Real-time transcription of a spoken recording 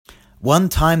One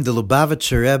time the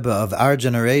Lubavitcher Rebbe of our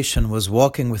generation was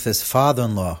walking with his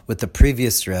father-in-law, with the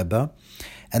previous Rebbe,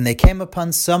 and they came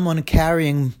upon someone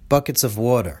carrying buckets of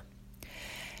water.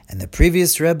 And the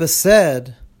previous Rebbe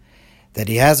said that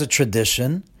he has a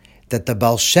tradition that the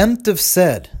Baal Shem Tov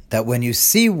said that when you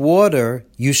see water,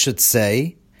 you should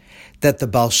say that the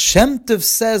Baal Shem Tov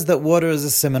says that water is a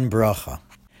siman bracha.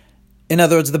 In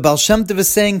other words, the Baal Shem Tov is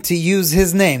saying to use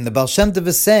his name. The Baal Shem Tov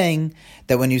is saying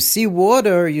that when you see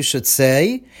water, you should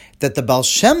say that the Baal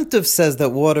Shem Tov says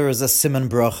that water is a siman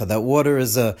bracha, that water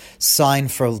is a sign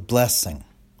for blessing.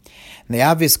 And the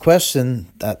obvious question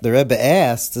that the Rebbe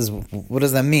asked is, what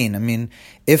does that mean? I mean,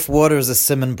 if water is a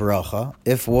siman bracha,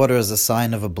 if water is a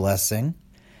sign of a blessing,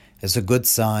 is a good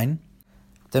sign,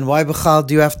 then why b'chal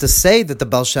do you have to say that the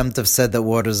Baal Shem Tov said that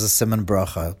water is a siman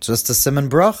bracha? Just a siman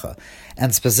bracha.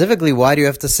 And specifically, why do you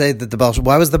have to say that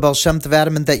why was the Baal Shem Tov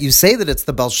adamant that you say that it's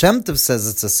the Baal Shem Tov says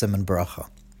it's a siman bracha?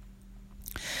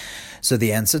 So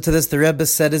the answer to this, the Rebbe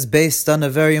said, is based on a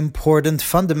very important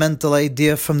fundamental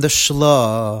idea from the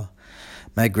Shlah.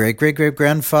 My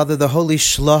great-great-great-grandfather, the holy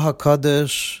Shlah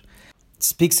HaKadosh,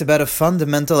 speaks about a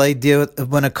fundamental idea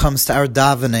when it comes to our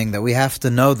davening, that we have to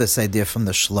know this idea from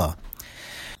the Shlah.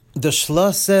 The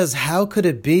Shlah says, how could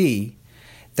it be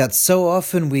that so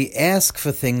often we ask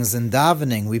for things in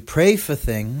davening, we pray for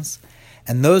things,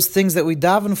 and those things that we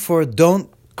daven for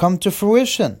don't come to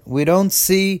fruition? We don't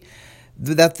see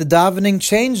that the davening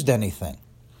changed anything.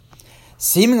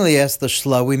 Seemingly, as the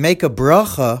Shlah, we make a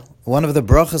bracha. One of the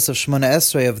brachas of Shemona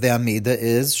Esrei of the Amida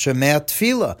is Shemei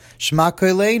Tefillah, Shema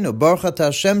Koleinu, Baruch Ata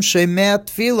Hashem Shemei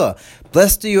Tefillah.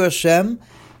 Blessed are you, Hashem,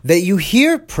 that you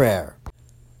hear prayer.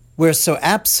 We're so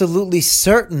absolutely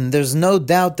certain, there's no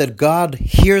doubt that God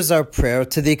hears our prayer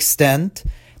to the extent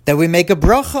that we make a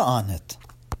bracha on it.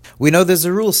 We know there's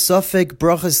a rule, Safek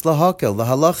brachas lahakel. The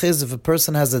halach is if a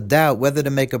person has a doubt whether to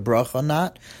make a bracha or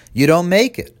not, you don't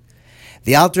make it.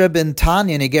 The Alter Rebbe in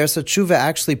Tanya and Igeres HaTshuva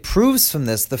actually proves from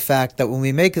this the fact that when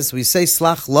we make this, we say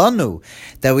Slach Lanu,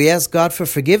 that we ask God for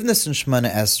forgiveness in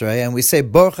Shemona Esrei, and we say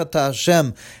Baruch Ata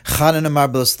Hashem Chanan Amar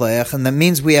B'Sleich, and that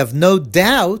means we have no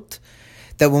doubt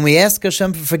that when we ask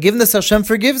Hashem for forgiveness, Hashem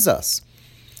forgives us.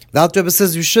 The Alter Rebbe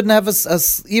says you shouldn't have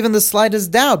even the slightest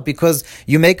doubt, because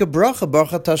you make a bracha,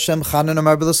 Baruch Ata Hashem Chanan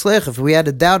Amar B'Sleich. If we had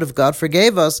a doubt if God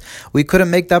forgave us, we couldn't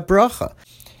make that bracha.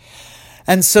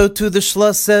 And so too the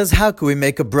Shlah says, how can we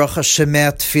make a bracha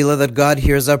Shemei Tefillah, that God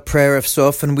hears our prayer, if so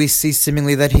often we see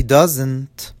seemingly that He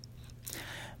doesn't?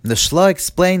 The Shlah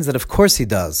explains that of course He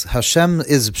does. Hashem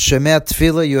is Shemei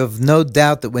Tefillah. You have no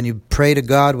doubt that when you pray to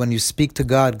God, when you speak to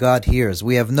God, God hears.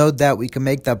 We have no doubt we can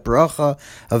make that bracha,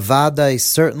 Avada is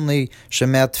certainly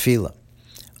Shemei Tefillah.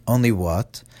 Only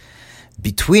what?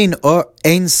 Between Or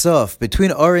Ein Sof,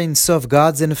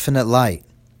 God's infinite light,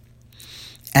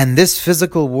 and this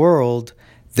physical world,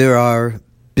 there are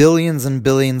billions and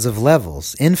billions of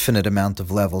levels, infinite amount of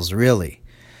levels, really.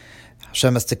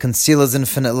 Hashem has to conceal His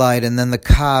infinite light, and then the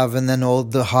Kav, and then all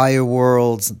the higher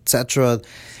worlds, etc.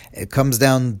 It comes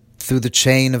down through the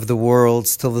chain of the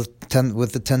worlds till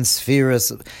with the 10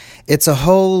 spheres. It's a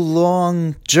whole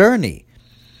long journey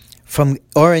from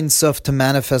Or Ein Sof to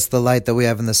manifest the light that we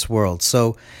have in this world.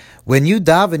 So when you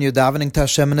daven, you're davening to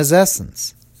Hashem in His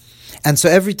essence. And so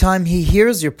every time He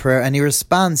hears your prayer and He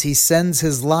responds, He sends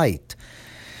His light.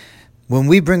 When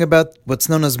we bring about what's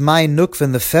known as Mai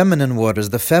Nukvin, the feminine waters,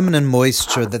 the feminine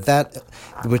moisture, that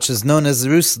which is known as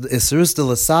Isrus de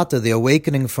Lasata, the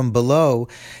awakening from below,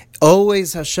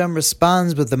 always Hashem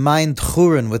responds with the Mai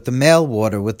Tchurin, with the male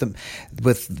water, with the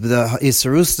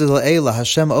Isrus de La'ela.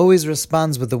 Hashem always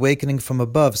responds with awakening from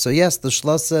above. So yes, the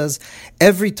Shlah says,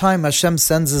 every time Hashem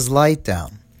sends His light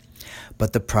down.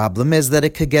 But the problem is that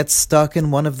it could get stuck in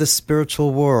one of the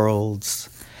spiritual worlds.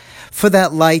 For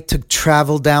that light to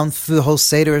travel down through the whole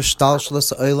Seder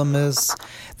Shtalshalas Olamis,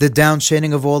 the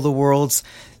downchaining of all the worlds,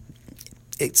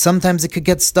 sometimes it could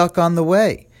get stuck on the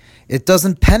way. It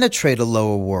doesn't penetrate a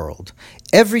lower world.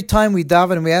 Every time we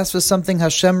daven and we ask for something,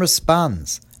 Hashem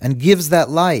responds and gives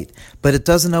that light, but it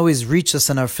doesn't always reach us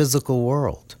in our physical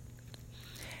world.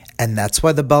 And that's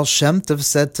why the Baal Shem Tov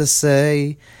said to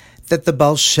say that the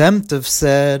Baal Shem Tov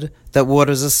said that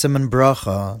water is a siman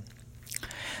bracha.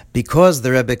 Because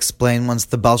the Rebbe explained once,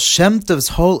 the Baal Shem Tov's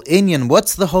whole inyan,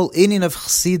 what's the whole inyan of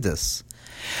Chassidus?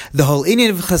 The whole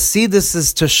inyan of Chassidus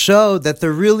is to show that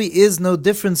there really is no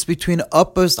difference between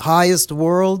uppermost, highest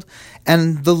world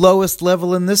and the lowest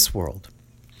level in this world.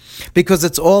 Because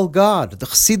it's all God. The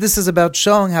Chassidus is about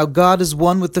showing how God is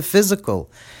one with the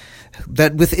physical,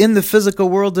 that within the physical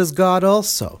world is God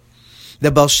also.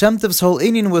 The Baal Shem Tov's whole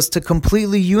inyan was to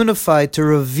completely unify, to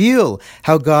reveal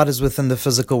how God is within the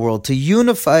physical world, to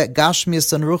unify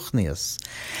Gashmias and Ruchnias.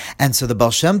 And so the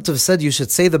Baal Shem Tov said, you should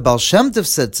say the Baal Shem Tov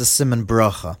said to Siman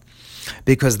Bracha.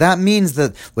 Because that means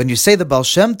that when you say the Baal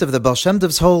Shem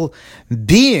Tov's whole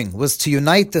being was to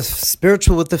unite the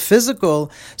spiritual with the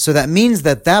physical, so that means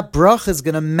that bracha is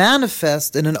going to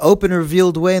manifest in an open,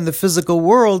 revealed way in the physical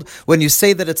world when you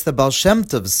say that it's the Baal Shem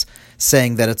Tov's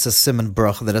saying that it's a siman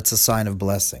bracha, that it's a sign of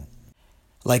blessing.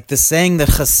 Like the saying that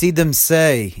Hasidim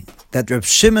say, that Reb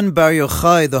Shimon Bar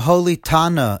Yochai, the holy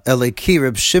Tana, Eleki,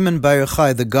 Reb Shimon Bar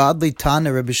Yochai, the godly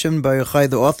Tana, Reb Shimon Bar Yochai,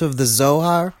 the author of the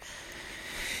Zohar,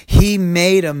 he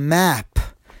made a map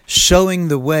showing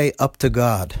the way up to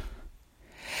God.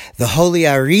 The holy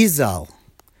Arizal,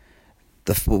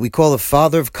 what we call the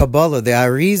father of Kabbalah, the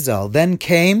Arizal, then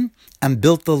came and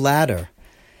built the ladder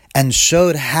and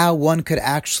showed how one could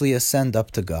actually ascend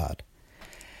up to God.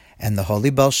 And the holy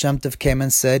Baal Shem Tov came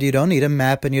and said, you don't need a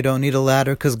map and you don't need a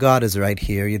ladder because God is right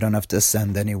here. You don't have to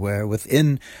ascend anywhere.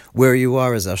 Within where you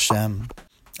are is Hashem.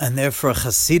 And therefore a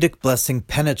Hasidic blessing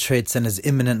penetrates and is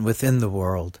imminent within the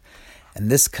world.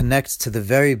 And this connects to the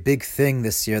very big thing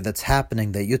this year that's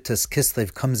happening, that Yutas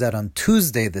Kislev comes out on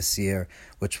Tuesday this year,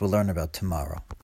 which we'll learn about tomorrow.